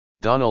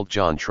Donald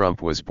John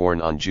Trump was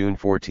born on June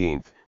 14,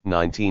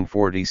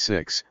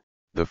 1946,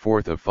 the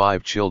fourth of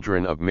five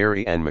children of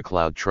Mary Ann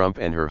MacLeod Trump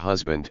and her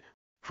husband,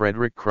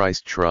 Frederick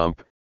Christ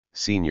Trump,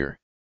 Sr.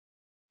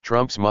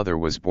 Trump's mother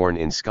was born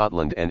in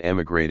Scotland and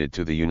emigrated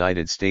to the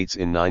United States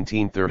in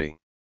 1930.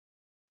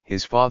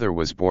 His father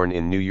was born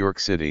in New York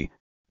City,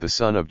 the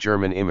son of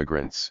German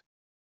immigrants.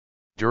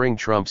 During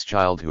Trump's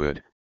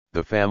childhood,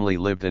 the family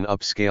lived in an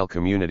upscale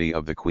community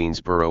of the Queens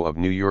borough of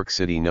New York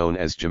City known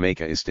as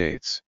Jamaica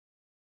Estates.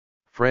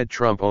 Fred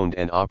Trump owned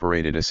and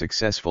operated a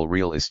successful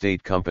real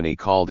estate company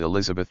called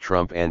Elizabeth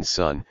Trump &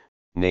 Son,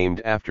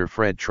 named after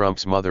Fred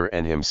Trump's mother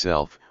and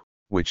himself,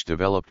 which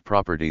developed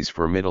properties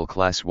for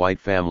middle-class white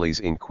families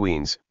in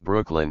Queens,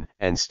 Brooklyn,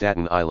 and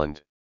Staten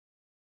Island.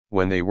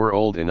 When they were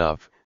old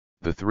enough,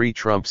 the three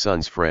Trump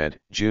sons Fred,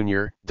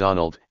 Jr.,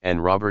 Donald,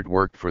 and Robert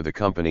worked for the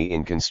company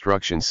in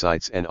construction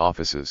sites and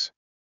offices.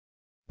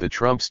 The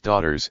Trump's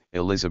daughters,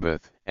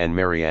 Elizabeth and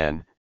Mary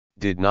Ann,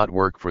 did not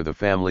work for the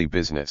family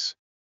business.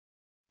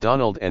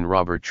 Donald and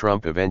Robert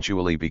Trump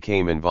eventually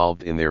became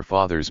involved in their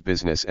father's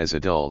business as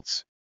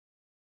adults.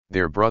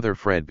 Their brother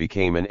Fred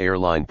became an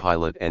airline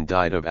pilot and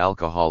died of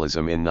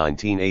alcoholism in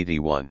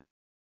 1981.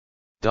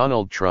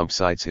 Donald Trump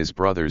cites his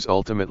brother's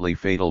ultimately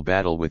fatal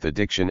battle with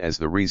addiction as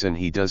the reason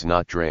he does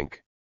not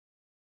drink.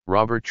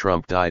 Robert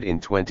Trump died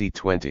in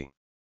 2020.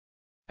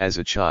 As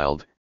a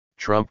child,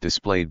 Trump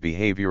displayed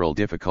behavioral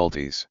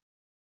difficulties.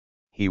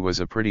 He was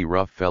a pretty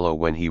rough fellow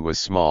when he was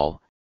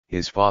small,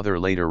 his father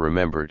later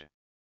remembered.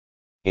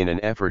 In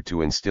an effort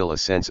to instill a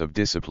sense of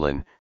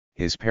discipline,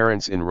 his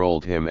parents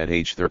enrolled him at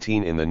age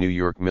 13 in the New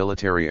York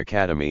Military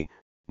Academy,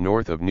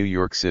 north of New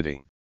York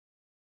City.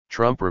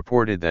 Trump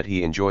reported that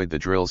he enjoyed the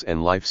drills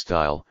and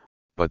lifestyle,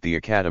 but the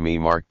academy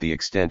marked the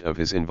extent of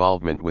his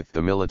involvement with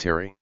the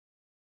military.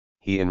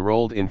 He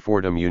enrolled in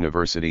Fordham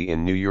University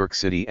in New York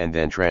City and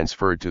then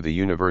transferred to the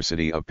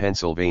University of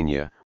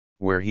Pennsylvania,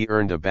 where he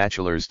earned a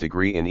bachelor's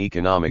degree in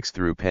economics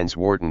through Penn's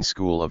Wharton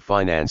School of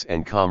Finance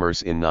and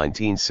Commerce in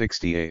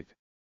 1968.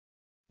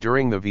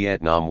 During the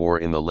Vietnam War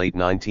in the late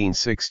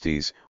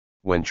 1960s,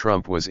 when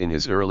Trump was in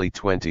his early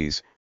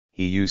 20s,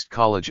 he used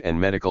college and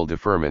medical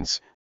deferments,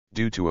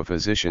 due to a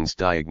physician's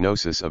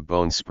diagnosis of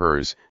bone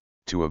spurs,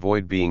 to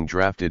avoid being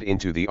drafted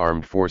into the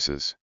armed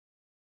forces.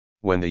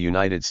 When the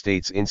United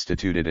States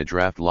instituted a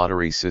draft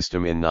lottery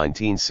system in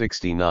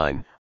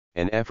 1969,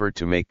 an effort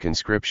to make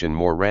conscription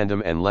more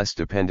random and less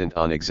dependent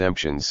on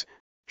exemptions,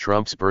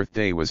 Trump's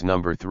birthday was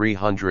number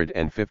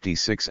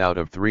 356 out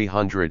of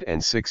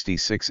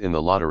 366 in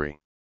the lottery.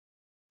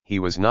 He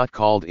was not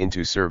called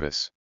into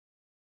service.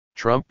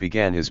 Trump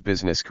began his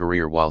business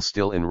career while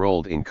still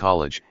enrolled in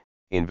college,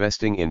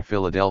 investing in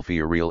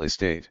Philadelphia real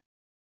estate.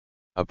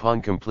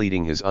 Upon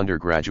completing his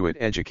undergraduate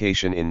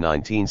education in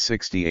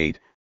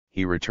 1968,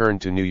 he returned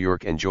to New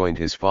York and joined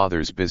his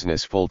father's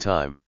business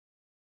full-time.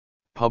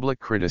 Public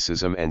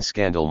criticism and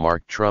scandal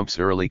marked Trump's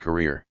early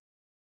career.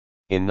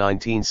 In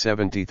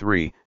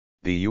 1973,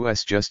 the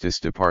U.S. Justice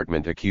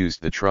Department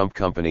accused the Trump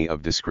Company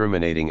of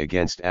discriminating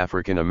against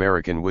African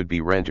American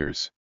would-be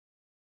renters.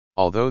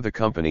 Although the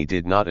company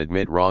did not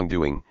admit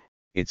wrongdoing,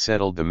 it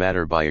settled the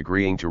matter by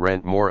agreeing to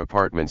rent more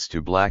apartments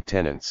to black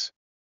tenants.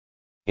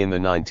 In the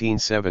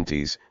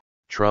 1970s,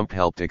 Trump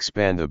helped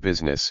expand the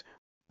business,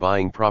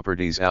 buying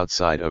properties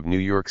outside of New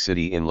York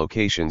City in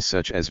locations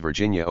such as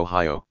Virginia,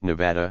 Ohio,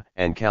 Nevada,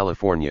 and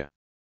California.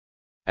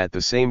 At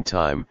the same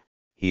time,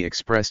 he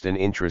expressed an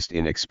interest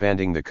in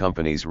expanding the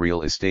company's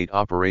real estate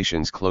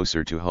operations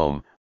closer to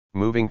home,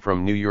 moving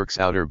from New York's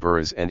outer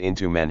boroughs and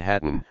into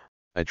Manhattan,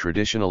 a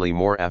traditionally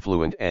more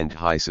affluent and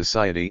high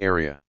society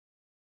area.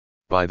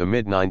 By the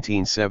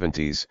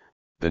mid-1970s,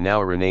 the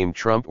now renamed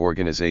Trump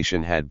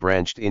Organization had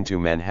branched into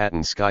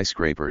Manhattan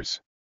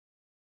skyscrapers.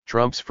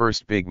 Trump's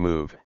first big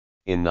move,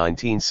 in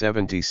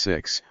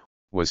 1976,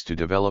 was to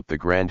develop the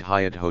Grand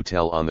Hyatt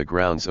Hotel on the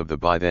grounds of the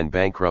by-then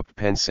bankrupt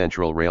Penn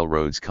Central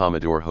Railroad's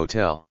Commodore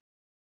Hotel.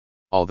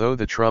 Although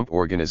the Trump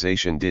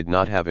Organization did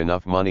not have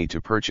enough money to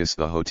purchase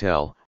the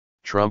hotel,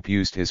 Trump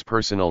used his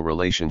personal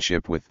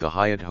relationship with the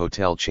Hyatt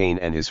hotel chain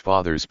and his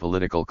father's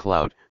political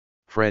clout.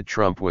 Fred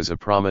Trump was a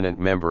prominent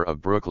member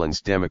of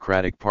Brooklyn's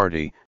Democratic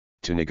Party,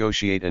 to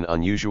negotiate an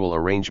unusual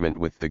arrangement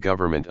with the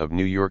government of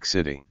New York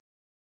City.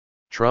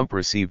 Trump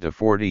received a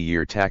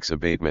 40-year tax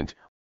abatement,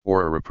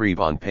 or a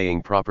reprieve on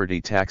paying property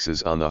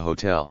taxes on the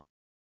hotel.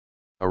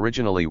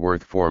 Originally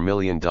worth $4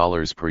 million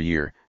per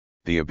year,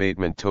 the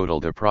abatement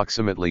totaled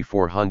approximately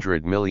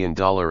 $400 million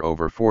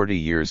over 40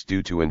 years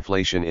due to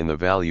inflation in the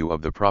value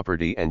of the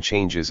property and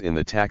changes in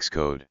the tax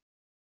code.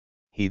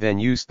 He then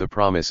used the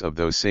promise of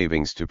those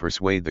savings to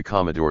persuade the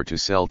Commodore to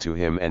sell to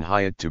him and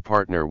Hyatt to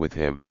partner with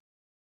him.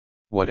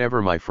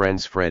 "Whatever my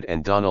friends Fred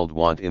and Donald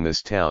want in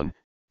this town,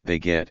 they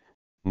get,"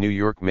 New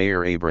York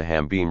Mayor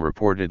Abraham Beame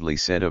reportedly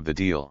said of the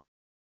deal.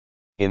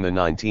 In the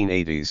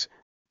 1980s,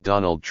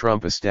 Donald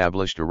Trump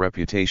established a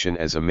reputation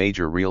as a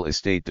major real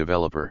estate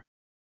developer.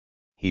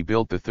 He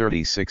built the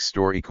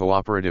 36-story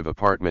cooperative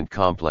apartment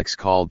complex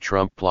called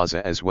Trump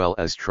Plaza as well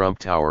as Trump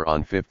Tower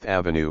on Fifth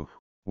Avenue,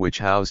 which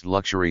housed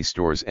luxury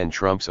stores and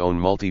Trump's own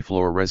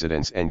multi-floor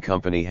residence and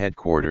company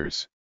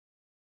headquarters.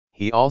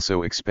 He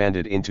also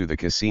expanded into the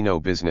casino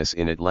business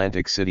in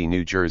Atlantic City,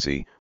 New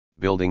Jersey,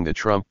 building the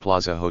Trump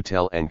Plaza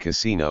Hotel and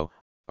Casino,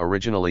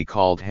 originally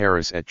called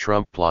Harris at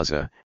Trump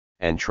Plaza,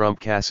 and Trump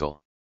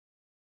Castle.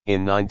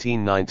 In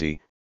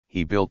 1990,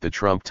 he built the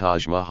Trump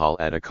Taj Mahal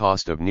at a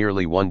cost of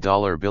nearly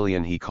 $1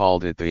 billion. He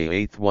called it the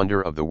eighth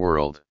wonder of the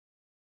world.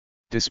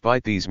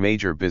 Despite these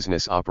major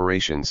business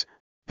operations,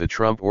 the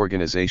Trump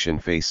Organization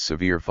faced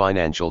severe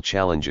financial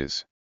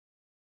challenges.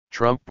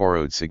 Trump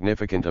borrowed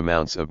significant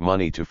amounts of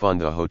money to fund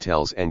the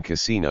hotels and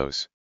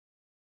casinos.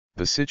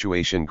 The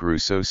situation grew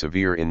so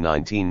severe in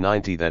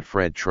 1990 that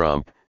Fred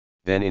Trump,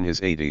 then in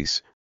his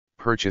 80s,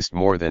 purchased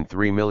more than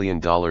 $3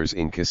 million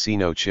in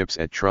casino chips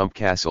at Trump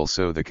Castle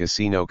so the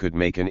casino could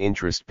make an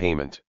interest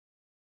payment.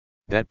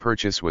 That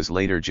purchase was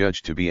later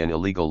judged to be an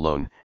illegal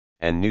loan,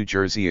 and New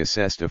Jersey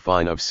assessed a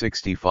fine of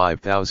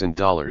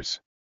 $65,000.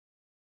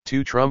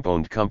 Two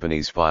Trump-owned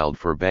companies filed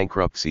for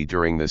bankruptcy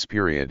during this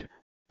period,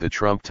 the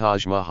Trump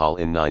Taj Mahal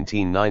in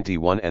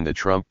 1991 and the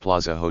Trump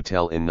Plaza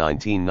Hotel in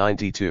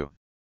 1992.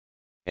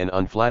 An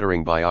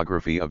unflattering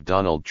biography of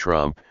Donald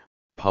Trump,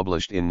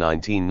 published in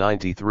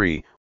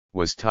 1993,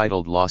 was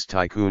titled Lost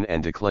Tycoon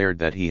and declared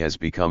that he has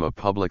become a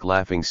public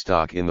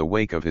laughingstock in the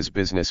wake of his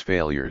business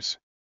failures.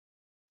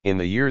 In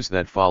the years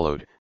that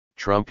followed,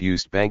 Trump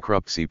used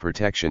bankruptcy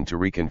protection to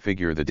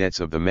reconfigure the debts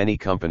of the many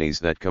companies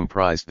that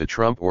comprised the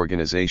Trump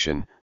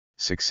Organization,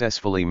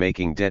 successfully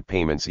making debt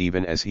payments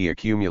even as he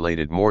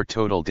accumulated more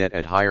total debt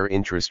at higher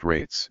interest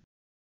rates.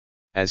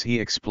 As he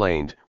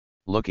explained,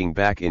 looking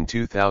back in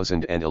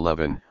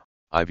 2011,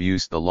 I've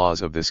used the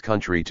laws of this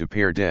country to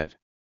pare debt.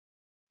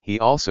 He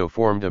also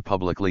formed a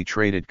publicly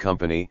traded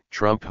company,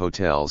 Trump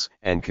Hotels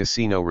and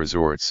Casino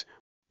Resorts,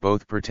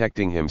 both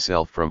protecting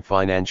himself from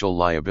financial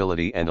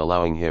liability and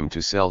allowing him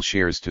to sell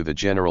shares to the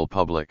general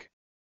public.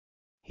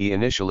 He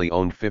initially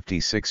owned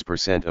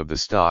 56% of the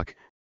stock,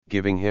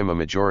 giving him a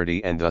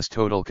majority and thus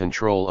total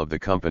control of the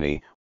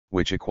company,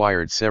 which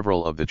acquired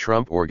several of the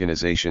Trump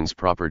Organization's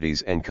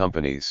properties and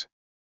companies.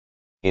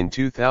 In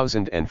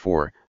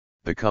 2004,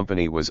 the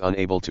company was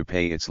unable to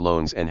pay its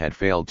loans and had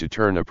failed to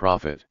turn a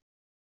profit.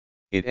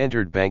 It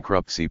entered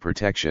bankruptcy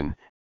protection,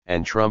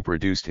 and Trump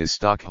reduced his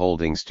stock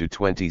holdings to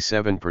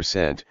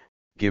 27%,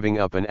 giving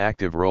up an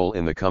active role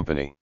in the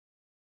company.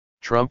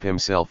 Trump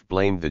himself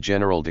blamed the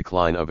general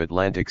decline of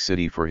Atlantic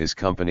City for his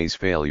company's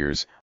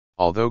failures,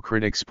 although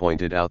critics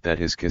pointed out that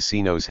his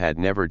casinos had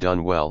never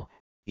done well,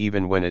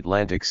 even when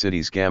Atlantic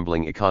City's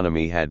gambling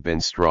economy had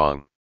been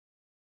strong.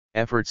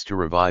 Efforts to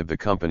revive the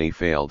company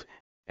failed,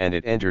 and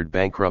it entered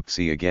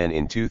bankruptcy again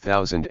in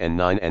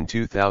 2009 and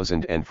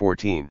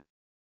 2014.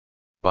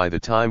 By the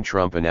time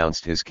Trump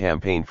announced his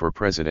campaign for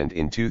president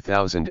in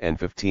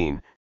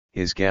 2015,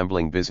 his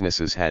gambling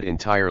businesses had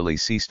entirely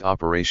ceased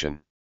operation.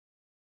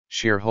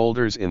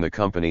 Shareholders in the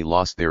company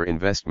lost their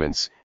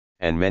investments,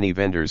 and many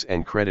vendors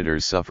and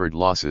creditors suffered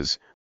losses,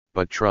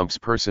 but Trump's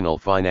personal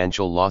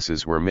financial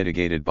losses were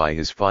mitigated by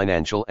his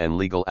financial and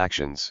legal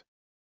actions.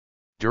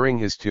 During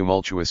his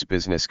tumultuous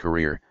business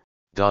career,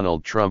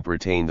 Donald Trump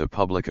retained the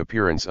public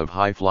appearance of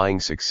high-flying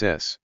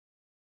success.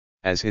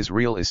 As his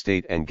real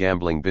estate and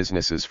gambling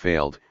businesses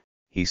failed,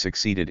 he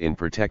succeeded in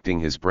protecting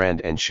his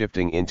brand and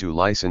shifting into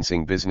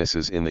licensing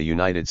businesses in the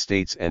United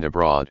States and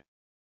abroad.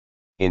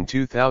 In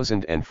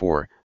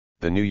 2004,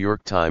 the New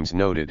York Times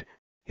noted,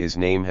 "His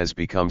name has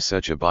become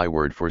such a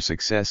byword for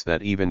success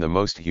that even the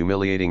most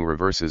humiliating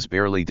reverses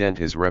barely dent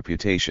his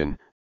reputation.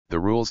 The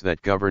rules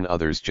that govern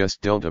others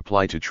just don't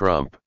apply to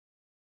Trump."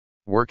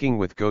 Working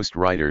with ghost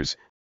writers,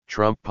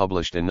 Trump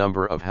published a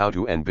number of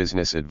how-to and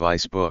business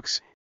advice books,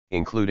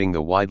 including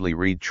the widely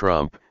read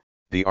Trump,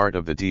 The Art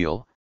of the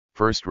Deal,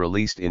 first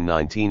released in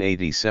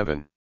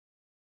 1987.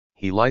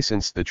 He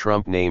licensed the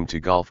Trump name to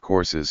golf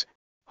courses,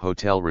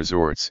 hotel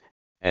resorts,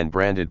 and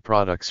branded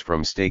products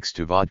from steaks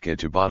to vodka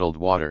to bottled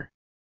water.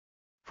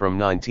 From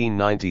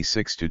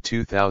 1996 to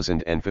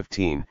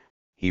 2015,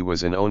 he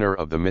was an owner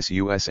of the Miss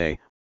USA,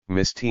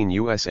 Miss Teen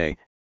USA,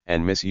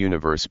 and Miss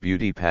Universe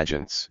beauty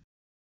pageants.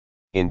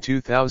 In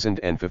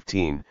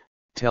 2015,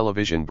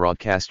 television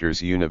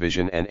broadcasters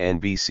Univision and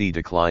NBC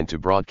declined to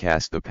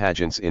broadcast the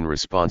pageants in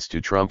response to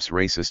Trump's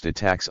racist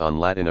attacks on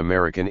Latin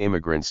American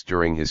immigrants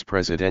during his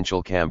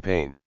presidential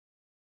campaign.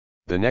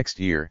 The next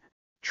year,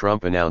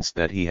 Trump announced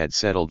that he had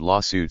settled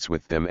lawsuits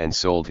with them and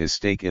sold his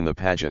stake in the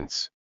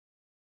pageants.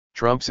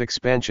 Trump's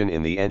expansion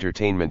in the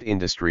entertainment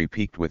industry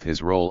peaked with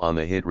his role on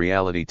the hit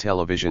reality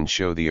television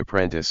show The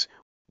Apprentice,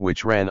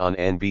 which ran on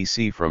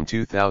NBC from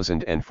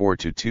 2004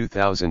 to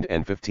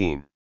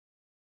 2015.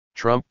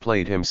 Trump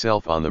played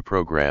himself on the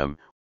program,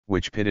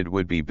 which pitted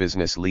would-be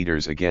business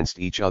leaders against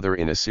each other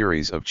in a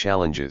series of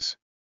challenges.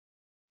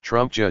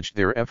 Trump judged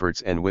their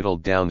efforts and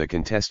whittled down the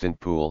contestant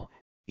pool,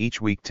 each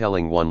week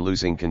telling one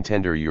losing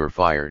contender "You're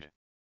fired."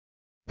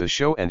 The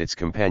show and its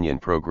companion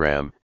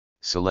program,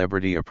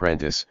 Celebrity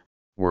Apprentice,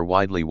 were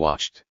widely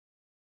watched.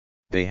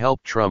 They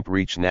helped Trump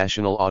reach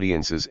national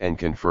audiences and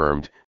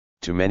confirmed,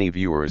 to many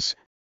viewers,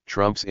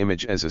 Trump's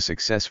image as a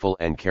successful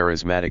and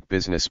charismatic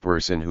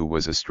businessperson who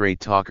was a straight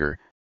talker,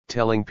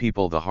 telling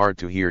people the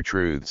hard-to-hear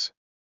truths.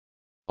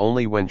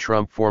 Only when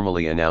Trump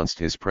formally announced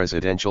his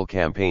presidential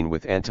campaign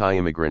with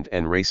anti-immigrant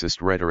and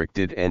racist rhetoric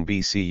did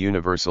NBC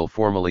Universal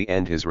formally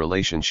end his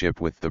relationship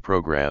with the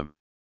program.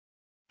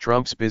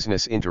 Trump's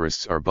business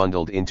interests are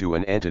bundled into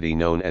an entity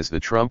known as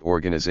the Trump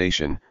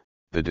Organization,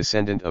 the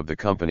descendant of the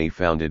company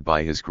founded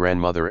by his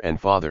grandmother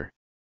and father.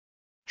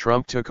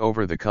 Trump took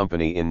over the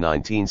company in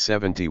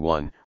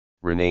 1971,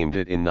 renamed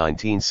it in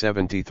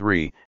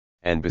 1973,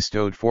 and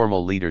bestowed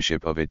formal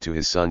leadership of it to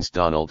his sons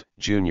Donald,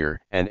 Jr.,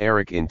 and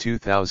Eric in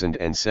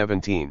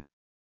 2017.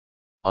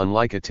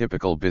 Unlike a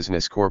typical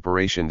business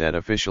corporation that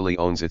officially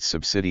owns its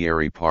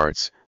subsidiary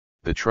parts,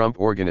 the Trump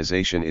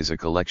Organization is a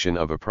collection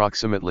of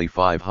approximately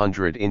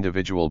 500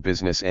 individual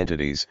business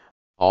entities,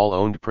 all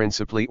owned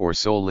principally or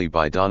solely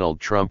by Donald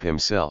Trump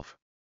himself.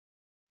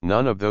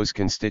 None of those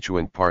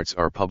constituent parts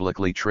are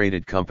publicly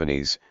traded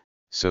companies,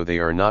 so they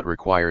are not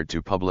required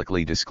to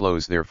publicly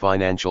disclose their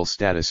financial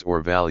status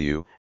or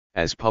value,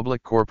 as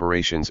public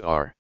corporations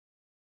are.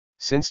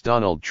 Since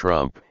Donald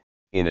Trump,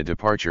 in a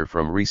departure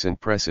from recent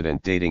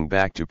precedent dating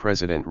back to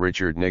President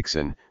Richard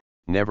Nixon,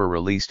 never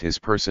released his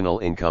personal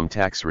income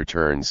tax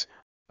returns,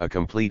 a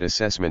complete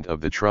assessment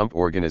of the Trump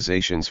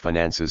Organization's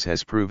finances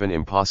has proven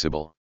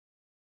impossible.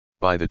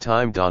 By the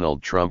time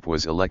Donald Trump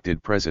was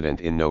elected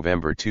president in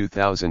November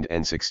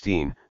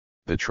 2016,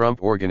 the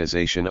Trump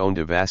Organization owned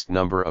a vast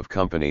number of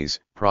companies,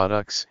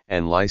 products,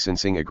 and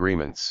licensing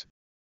agreements.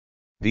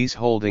 These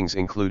holdings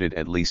included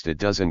at least a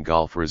dozen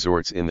golf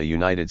resorts in the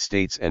United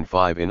States and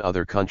 5 in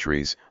other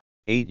countries,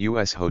 8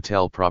 U.S.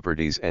 hotel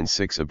properties and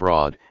 6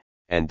 abroad,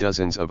 and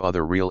dozens of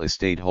other real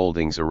estate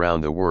holdings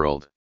around the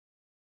world.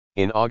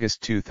 In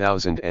August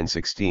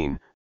 2016,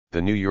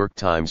 the New York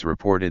Times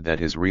reported that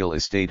his real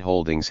estate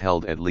holdings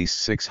held at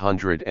least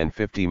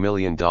 $650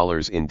 million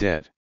in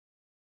debt.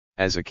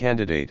 As a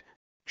candidate,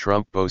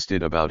 Trump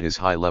boasted about his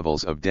high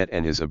levels of debt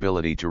and his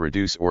ability to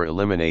reduce or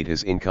eliminate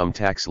his income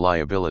tax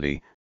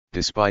liability,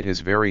 despite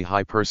his very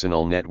high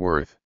personal net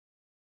worth.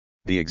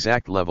 The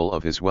exact level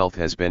of his wealth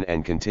has been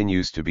and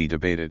continues to be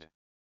debated.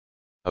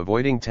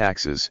 Avoiding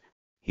taxes,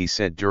 he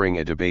said during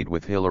a debate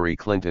with Hillary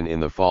Clinton in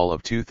the fall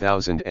of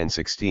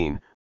 2016,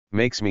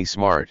 makes me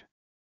smart.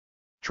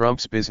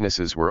 Trump's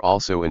businesses were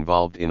also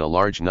involved in a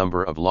large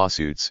number of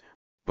lawsuits,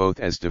 both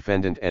as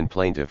defendant and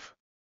plaintiff.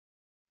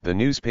 The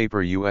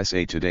newspaper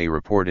USA Today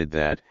reported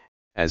that,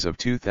 as of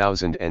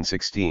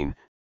 2016,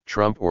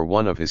 Trump or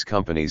one of his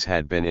companies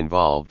had been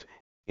involved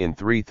in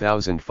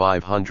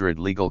 3,500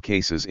 legal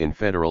cases in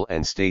federal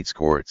and states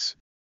courts.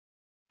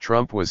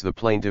 Trump was the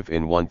plaintiff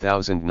in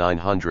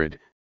 1,900,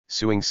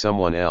 suing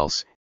someone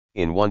else.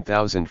 In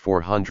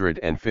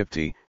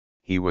 1,450,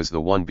 he was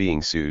the one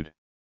being sued.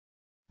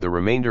 The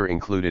remainder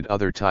included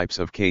other types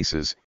of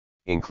cases,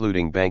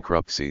 including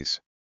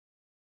bankruptcies.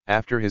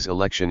 After his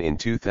election in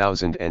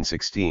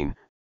 2016,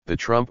 the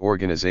Trump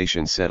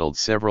Organization settled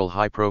several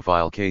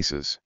high-profile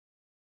cases.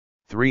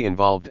 3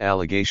 involved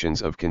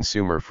allegations of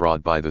consumer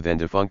fraud by the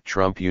then-defunct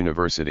Trump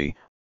University,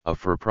 a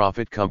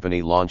for-profit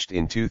company launched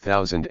in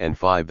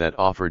 2005 that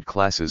offered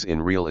classes in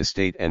real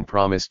estate and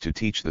promised to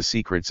teach the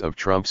secrets of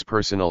Trump's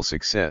personal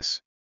success.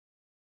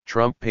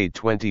 Trump paid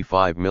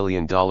 $25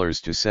 million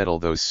to settle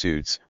those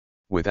suits,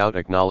 without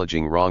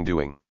acknowledging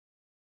wrongdoing.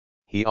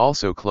 He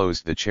also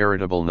closed the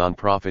charitable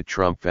nonprofit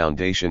Trump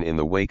Foundation in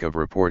the wake of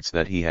reports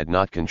that he had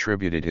not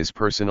contributed his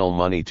personal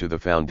money to the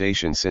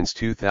foundation since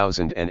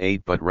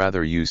 2008 but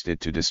rather used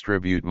it to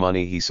distribute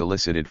money he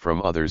solicited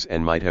from others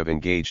and might have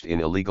engaged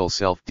in illegal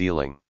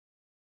self-dealing.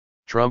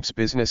 Trump's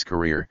business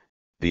career,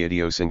 the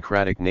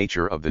idiosyncratic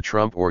nature of the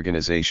Trump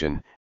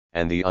Organization,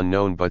 and the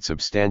unknown but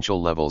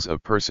substantial levels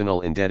of personal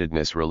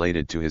indebtedness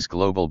related to his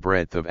global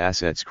breadth of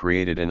assets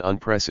created an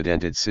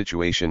unprecedented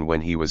situation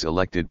when he was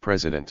elected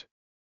president.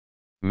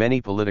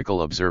 Many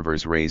political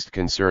observers raised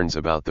concerns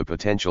about the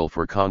potential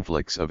for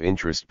conflicts of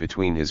interest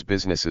between his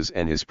businesses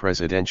and his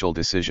presidential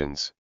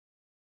decisions.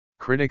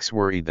 Critics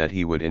worried that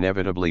he would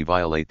inevitably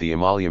violate the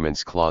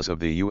emoluments clause of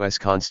the U.S.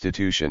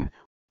 Constitution,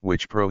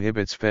 which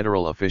prohibits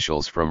federal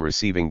officials from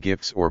receiving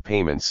gifts or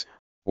payments,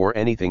 or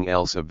anything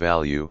else of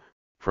value,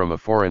 from a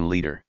foreign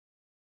leader.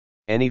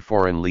 Any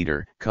foreign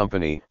leader,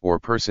 company, or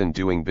person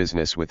doing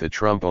business with a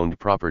Trump-owned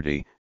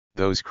property,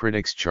 those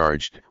critics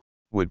charged,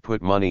 would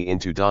put money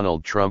into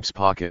Donald Trump's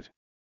pocket.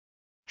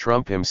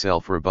 Trump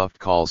himself rebuffed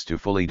calls to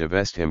fully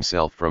divest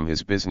himself from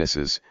his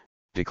businesses,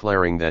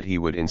 declaring that he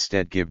would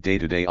instead give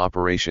day-to-day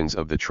operations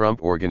of the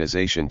Trump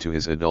Organization to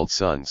his adult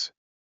sons.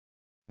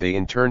 They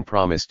in turn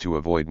promised to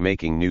avoid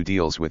making new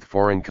deals with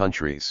foreign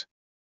countries.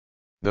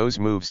 Those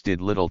moves did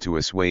little to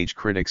assuage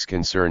critics'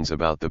 concerns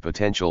about the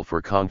potential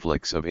for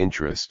conflicts of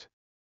interest.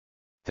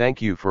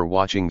 Thank you for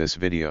watching this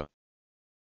video.